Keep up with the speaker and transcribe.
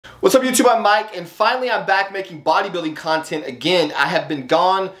What's up YouTube, I'm Mike, and finally I'm back making bodybuilding content again. I have been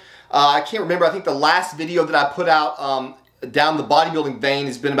gone, I can't remember, I think the last video that I put out down the bodybuilding vein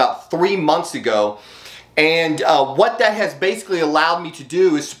has been about 3 months ago. And what that has basically allowed me to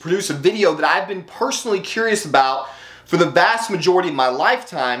do is to produce a video that I've been personally curious about for the vast majority of my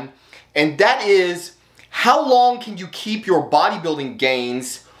lifetime. And that is, how long can you keep your bodybuilding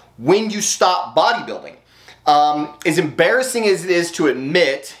gains when you stop bodybuilding? As embarrassing as it is to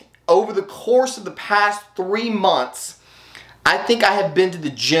admit, over the course of the past 3 months, I think I have been to the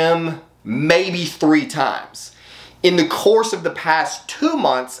gym maybe 3 times. In the course of the past 2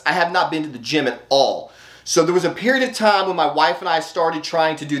 months, I have not been to the gym at all. So there was a period of time when my wife and I started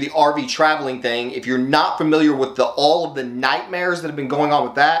trying to do the RV traveling thing. If you're not familiar with all of the nightmares that have been going on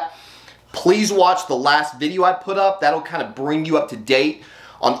with that, please watch the last video I put up. That'll kind of bring you up to date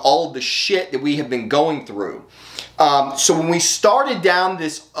on all of the shit that we have been going through. So when we started down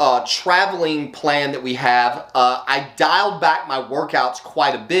this traveling plan that we have, I dialed back my workouts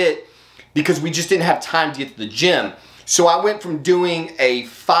quite a bit because we just didn't have time to get to the gym. So I went from doing a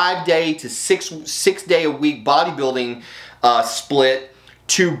 5-day to 6-day a week bodybuilding split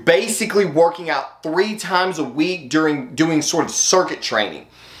to basically working out 3 times a week doing sort of circuit training.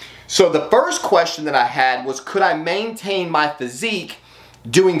 So the first question that I had was, could I maintain my physique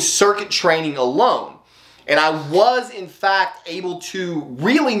doing circuit training alone? And I was, in fact, able to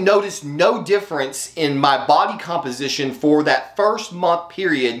really notice no difference in my body composition for that first month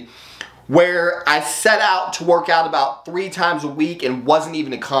period where I set out to work out about 3 times a week and wasn't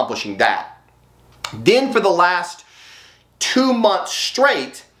even accomplishing that. Then for the last 2 months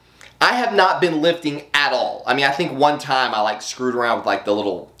straight, I have not been lifting at all. I mean, I think one time I screwed around with the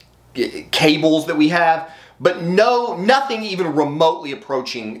little cables that we have, but nothing even remotely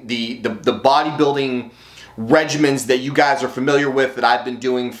approaching the bodybuilding regimens that you guys are familiar with that I've been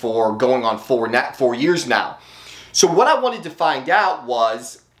doing for going on 4 years now. So what I wanted to find out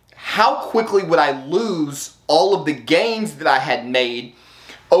was, how quickly would I lose all of the gains that I had made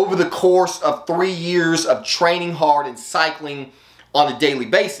over the course of 3 years of training hard and cycling on a daily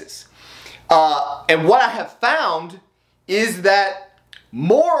basis? And what I have found is that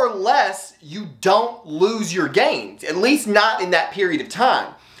more or less you don't lose your gains, at least not in that period of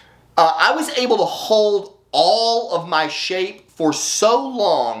time. I was able to hold all of my shape for so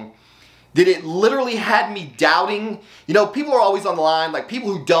long that it literally had me doubting. You know, people are always on the line, people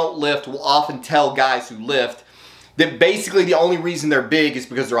who don't lift will often tell guys who lift that basically the only reason they're big is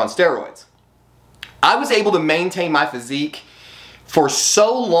because they're on steroids. I was able to maintain my physique for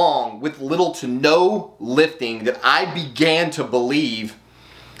so long with little to no lifting that I began to believe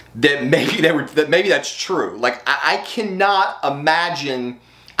that maybe that's true. I cannot imagine,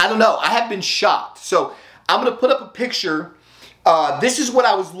 I don't know, I have been shocked. So I'm going to put up a picture. This is what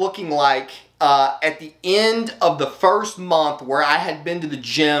I was looking like at the end of the first month, where I had been to the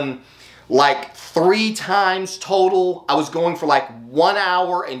gym 3 times total. I was going for 1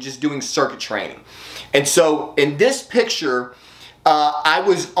 hour and just doing circuit training. And so in this picture, I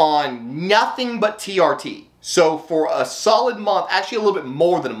was on nothing but TRT. So for a solid month, actually a little bit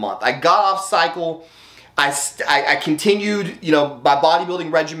more than a month, I got off cycle. I continued, my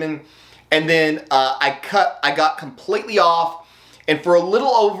bodybuilding regimen. And then I got completely off, and for a little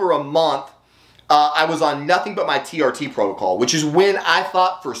over a month, I was on nothing but my TRT protocol, which is when I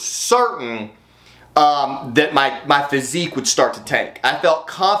thought for certain that my physique would start to tank. I felt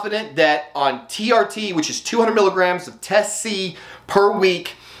confident that on TRT, which is 200 milligrams of Test C per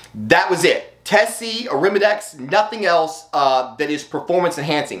week, that was it. Test C, Arimidex, nothing else that is performance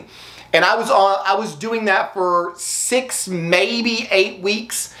enhancing. And I was doing that for 6, maybe 8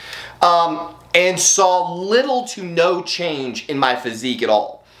 weeks. And saw little to no change in my physique at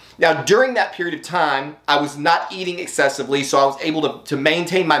all. Now, during that period of time, I was not eating excessively, so I was able to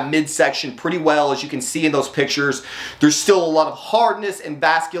maintain my midsection pretty well. As you can see in those pictures, there's still a lot of hardness and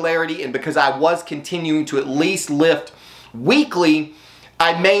vascularity, and because I was continuing to at least lift weekly,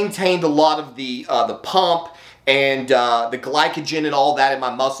 I maintained a lot of the pump and the glycogen and all that in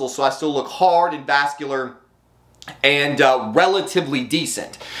my muscles, so I still look hard and vascular and relatively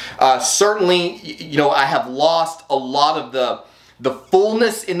decent. Certainly, I have lost a lot of the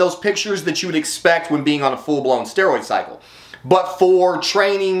fullness in those pictures that you would expect when being on a full-blown steroid cycle. But for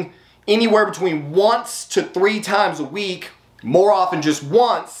training anywhere between 1 to 3 times a week, more often just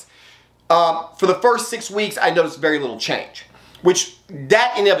once, for the first 6 weeks, I noticed very little change. Which,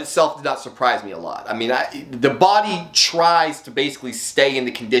 that in and of itself did not surprise me a lot. I mean, the body tries to basically stay in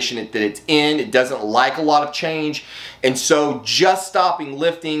the condition that it's in. It doesn't like a lot of change. And so just stopping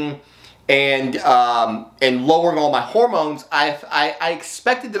lifting and lowering all my hormones, I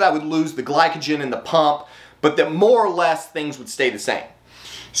expected that I would lose the glycogen and the pump, but that more or less things would stay the same.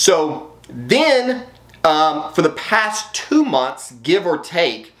 So then, for the past 2 months, give or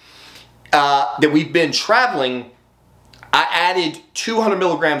take, that we've been traveling, I added 200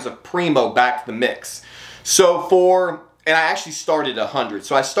 milligrams of Primo back to the mix. So and I actually started 100.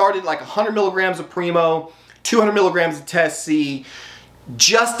 So I started like 100 milligrams of Primo, 200 milligrams of Test C,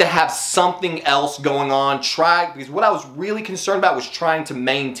 just to have something else going on. Because what I was really concerned about was trying to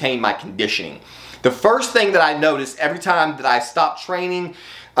maintain my conditioning. The first thing that I noticed every time that I stopped training,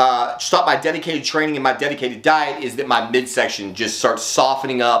 stop my dedicated training and my dedicated diet, is that my midsection just starts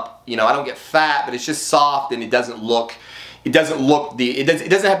softening up. You know, I don't get fat, but it's just soft, and it doesn't have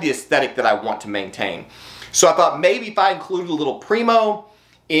the aesthetic that I want to maintain. So I thought maybe if I included a little Primo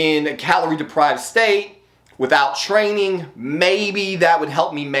in a calorie deprived state without training, maybe that would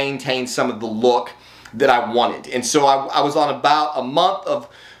help me maintain some of the look that I wanted. And so I was on about a month of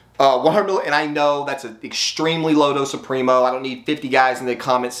 100 ml, and I know that's an extremely low dose of Primo. I don't need 50 guys in the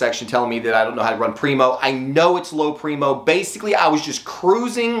comment section telling me that I don't know how to run Primo. I know it's low Primo. Basically, I was just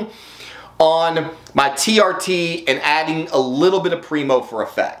cruising on my TRT and adding a little bit of Primo for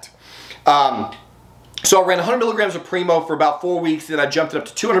effect. So I ran 100 milligrams of Primo for about 4 weeks, then I jumped it up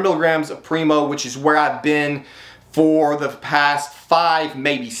to 200 milligrams of Primo, which is where I've been for the past 5,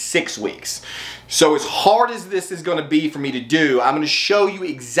 maybe 6 weeks. So as hard as this is going to be for me to do, I'm going to show you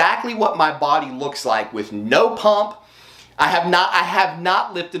exactly what my body looks like with no pump. I have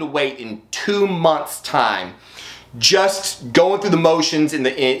not lifted a weight in 2 months' time. Just going through the motions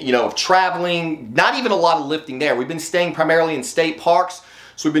of traveling, not even a lot of lifting there. We've been staying primarily in state parks.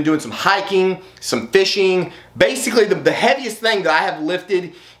 So we've been doing some hiking, some fishing. Basically, the heaviest thing that I have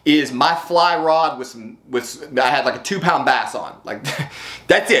lifted is my fly rod I had like a 2-pound bass on. Like,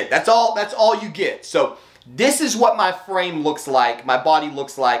 that's it. That's all you get. So this is what my frame looks like, my body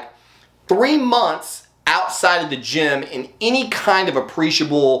looks like 3 months outside of the gym in any kind of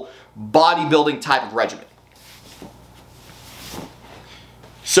appreciable bodybuilding type of regimen.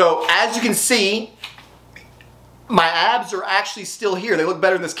 So as you can see, my abs are actually still here. They look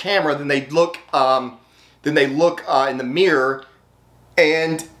better in this camera than they look in the mirror,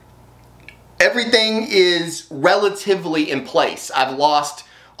 and everything is relatively in place. I've lost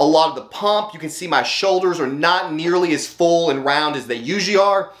a lot of the pump. You can see my shoulders are not nearly as full and round as they usually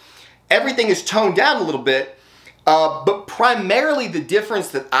are. Everything is toned down a little bit, but primarily the difference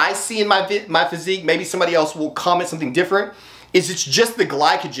that I see in my physique, maybe somebody else will comment something different, is it's just the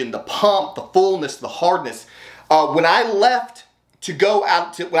glycogen, the pump, the fullness, the hardness. When I left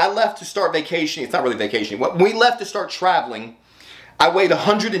to start vacationing, it's not really vacationing, when we left to start traveling, I weighed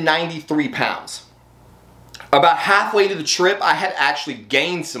 193 pounds. About halfway to the trip, I had actually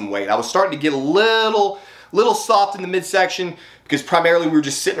gained some weight. I was starting to get a little soft in the midsection because primarily we were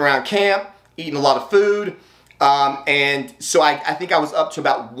just sitting around camp, eating a lot of food. And so I think I was up to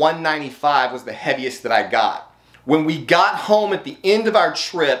about 195 was the heaviest that I got. When we got home at the end of our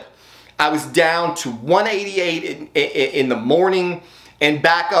trip, I was down to 188 in the morning and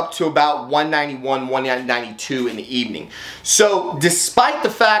back up to about 191, 192 in the evening. So despite the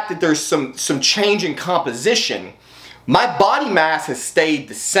fact that there's some change in composition, my body mass has stayed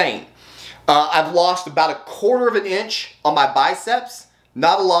the same. I've lost about 1/4 of an inch on my biceps,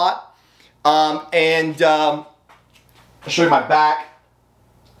 not a lot. I'll show you my back.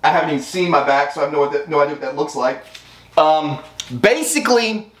 I haven't even seen my back, so I have no idea what that looks like.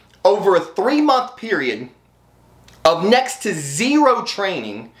 Basically, over a 3-month period of next to zero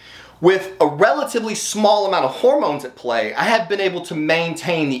training with a relatively small amount of hormones at play, I have been able to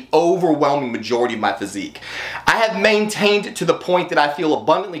maintain the overwhelming majority of my physique. I have maintained it to the point that I feel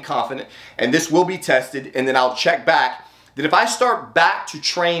abundantly confident, and this will be tested, and then I'll check back, that if I start back to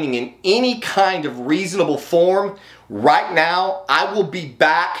training in any kind of reasonable form, right now, I will be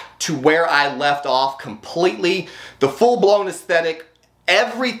back to where I left off completely. The full-blown aesthetic,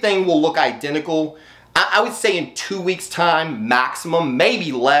 everything will look identical. I would say in 2 weeks' time, maximum,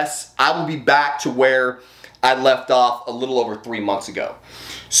 maybe less, I will be back to where I left off a little over 3 months ago.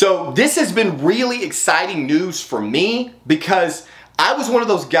 So this has been really exciting news for me because I was one of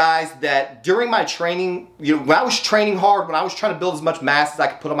those guys that during my training, when I was training hard, when I was trying to build as much mass as I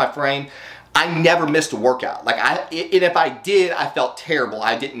could put on my frame, I never missed a workout. And if I did, I felt terrible.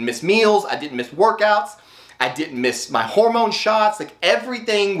 I didn't miss meals, I didn't miss workouts, I didn't miss my hormone shots. Like,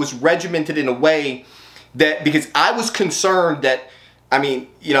 everything was regimented in a way that, because I was concerned that I mean,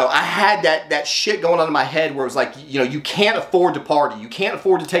 you know, I had that shit going on in my head where it was like, you know, you can't afford to party. You can't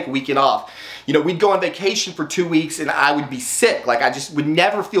afford to take a weekend off. You know, we'd go on vacation for 2 weeks and I would be sick. Like, I just would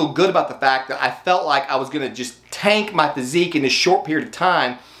never feel good about the fact that I felt like I was going to just tank my physique in this short period of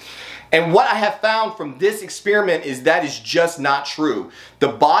time. And what I have found from this experiment is that is just not true. The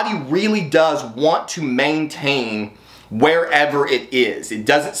body really does want to maintain wherever it is. It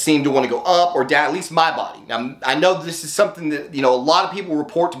doesn't seem to want to go up or down, at least my body. Now, I know this is something that, you know, a lot of people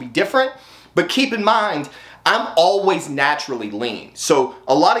report to be different, but keep in mind, I'm always naturally lean. So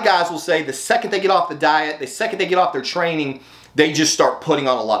a lot of guys will say the second they get off the diet, the second they get off their training, they just start putting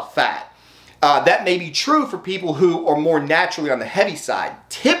on a lot of fat. That may be true for people who are more naturally on the heavy side.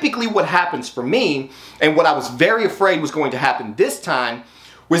 Typically what happens for me, and what I was very afraid was going to happen this time,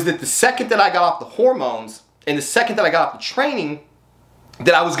 was that the second that I got off the hormones, and the second that I got off the training,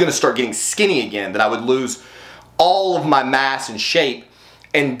 that I was going to start getting skinny again, that I would lose all of my mass and shape,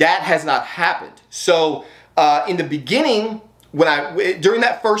 and that has not happened. So in the beginning, during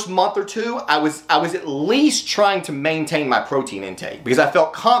that first month or two, I was at least trying to maintain my protein intake because I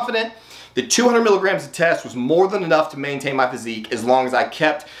felt confident that 200 milligrams of test was more than enough to maintain my physique as long as I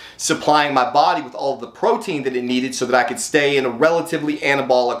kept supplying my body with all of the protein that it needed so that I could stay in a relatively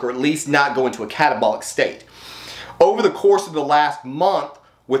anabolic or at least not go into a catabolic state. Over the course of the last month,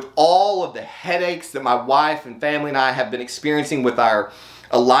 with all of the headaches that my wife and family and I have been experiencing with our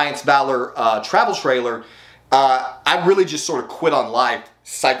Alliance Valor travel trailer, I really just sort of quit on life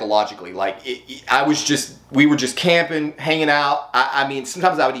psychologically. Like, we were just camping, hanging out. I mean,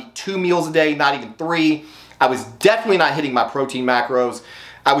 sometimes I would eat 2 meals a day, not even 3. I was definitely not hitting my protein macros.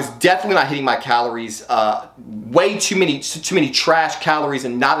 I was definitely not hitting my calories. Way too many trash calories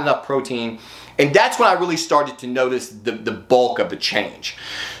and not enough protein. And that's when I really started to notice the bulk of the change.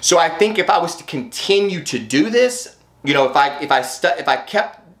 So I think if I was to continue to do this, you know, if I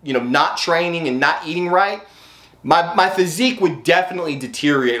kept, you know, not training and not eating right, my physique would definitely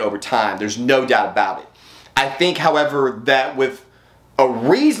deteriorate over time. There's no doubt about it. I think, however, that with a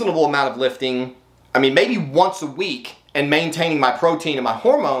reasonable amount of lifting, I mean, maybe once a week, and maintaining my protein and my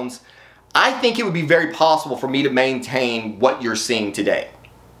hormones, I think it would be very possible for me to maintain what you're seeing today.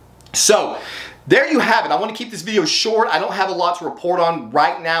 So there you have it. I want to keep this video short. I don't have a lot to report on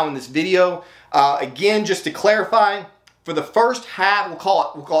right now in this video. Again, just to clarify, for the first half, we'll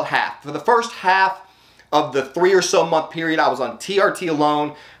call it half. For the first half of the 3 or so month period, I was on TRT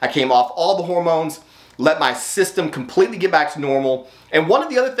alone. I came off all the hormones, let my system completely get back to normal. And one of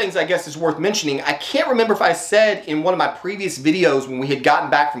the other things I guess is worth mentioning, I can't remember if I said in one of my previous videos when we had gotten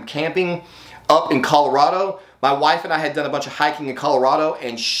back from camping up in Colorado, my wife and I had done a bunch of hiking in Colorado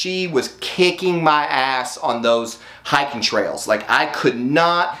and she was kicking my ass on those hiking trails. Like, I could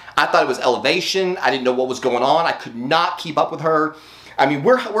not, I thought it was elevation. I didn't know what was going on. I could not keep up with her. I mean,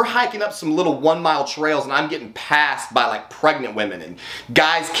 we're hiking up some little 1-mile trails and I'm getting passed by like pregnant women and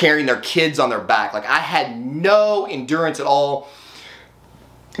guys carrying their kids on their back. Like, I had no endurance at all.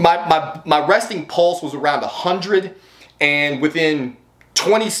 My resting pulse was around 100, and within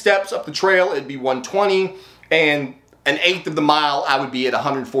 20 steps up the trail, it'd be 120, and an eighth of the mile, I would be at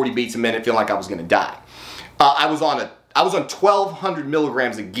 140 beats a minute, feeling like I was gonna die. I was on 1,200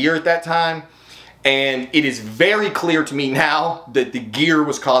 milligrams of gear at that time, and it is very clear to me now that the gear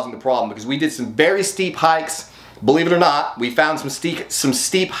was causing the problem because we did some very steep hikes. Believe it or not, we found some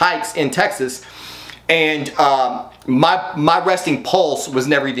steep hikes in Texas, and my resting pulse was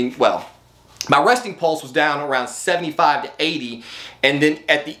never even, well, my resting pulse was down around 75 to 80, and then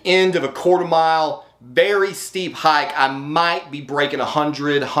at the end of a quarter mile, very steep hike, I might be breaking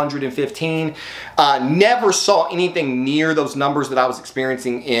 100, 115. Never saw anything near those numbers that I was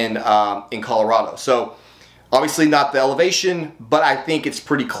experiencing in Colorado. So obviously not the elevation, but I think it's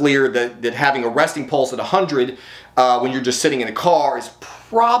pretty clear that having a resting pulse at 100 when you're just sitting in a car is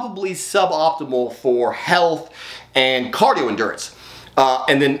probably suboptimal for health and cardio endurance.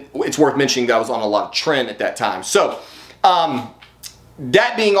 And then it's worth mentioning that I was on a lot of tren at that time. So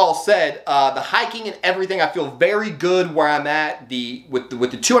that being all said, the hiking and everything, I feel very good where I'm at with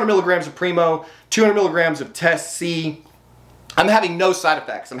the 200 milligrams of Primo, 200 milligrams of Test C. I'm having no side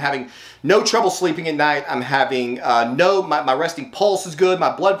effects. I'm having no trouble sleeping at night. I'm having my resting pulse is good.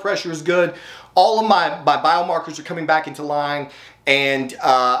 My blood pressure is good. All of my biomarkers are coming back into line. And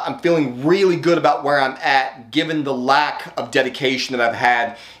I'm feeling really good about where I'm at given the lack of dedication that I've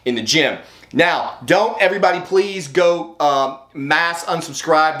had in the gym. Now, don't everybody please go mass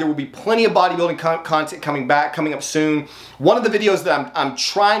unsubscribe. There will be plenty of bodybuilding content coming up soon. One of the videos that I'm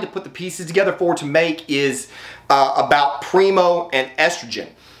trying to put the pieces together to make is about Primo and estrogen.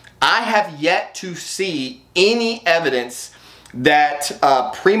 I have yet to see any evidence that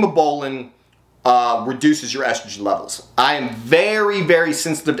primobolan reduces your estrogen levels. I am very, very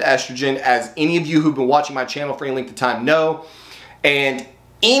sensitive to estrogen, as any of you who've been watching my channel for any length of time know. And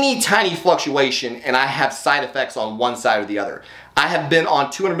any tiny fluctuation, and I have side effects on one side or the other. I have been on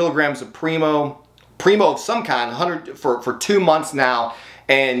 200 milligrams of primo of some kind, 100 for 2 months now,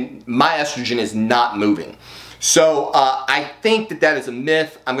 and my estrogen is not moving. So I think that is a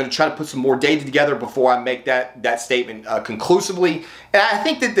myth. I'm going to try to put some more data together before I make that statement conclusively. And I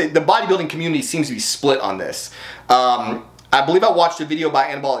think that the bodybuilding community seems to be split on this. I believe I watched a video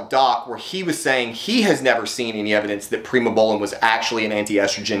by Anabolic Doc where he was saying he has never seen any evidence that primobolan was actually an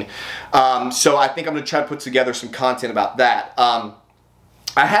anti-estrogen. So I think I'm going to try to put together some content about that.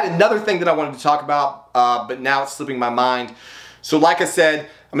 I had another thing that I wanted to talk about, but now it's slipping my mind. So like I said,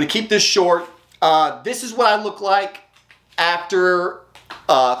 I'm going to keep this short. This is what I look like after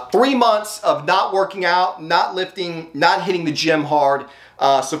 3 months of not working out, not lifting, not hitting the gym hard.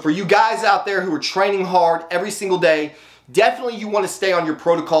 So for you guys out there who are training hard every single day, definitely you want to stay on your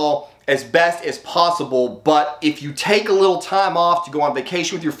protocol as best as possible. But if you take a little time off to go on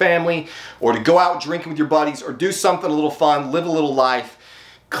vacation with your family, or to go out drinking with your buddies, or do something a little fun, live a little life,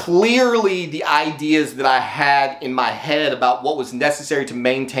 clearly the ideas that I had in my head about what was necessary to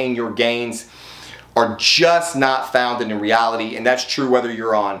maintain your gains are just not found in reality. And that's true whether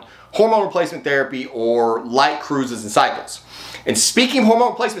you're on hormone replacement therapy or light cruises and cycles. And speaking of hormone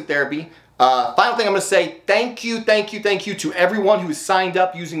replacement therapy, final thing I'm going to say, thank you to everyone who has signed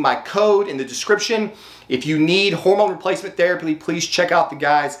up using my code in the description. If you need hormone replacement therapy, please check out the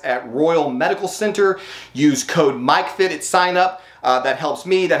guys at Royal Medical Center. Use code MikeFit at sign up. That helps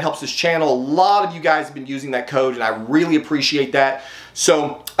me, that helps this channel. A lot of you guys have been using that code, and I really appreciate that.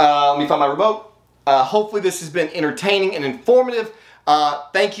 So let me find my remote. Hopefully this has been entertaining and informative.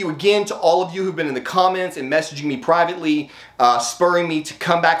 Thank you again to all of you who've been in the comments and messaging me privately, spurring me to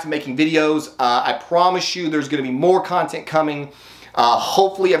come back to making videos. I promise you there's going to be more content coming.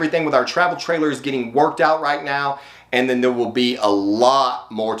 Hopefully everything with our travel trailer is getting worked out right now, and then there will be a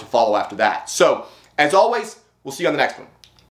lot more to follow after that. So as always, we'll see you on the next one.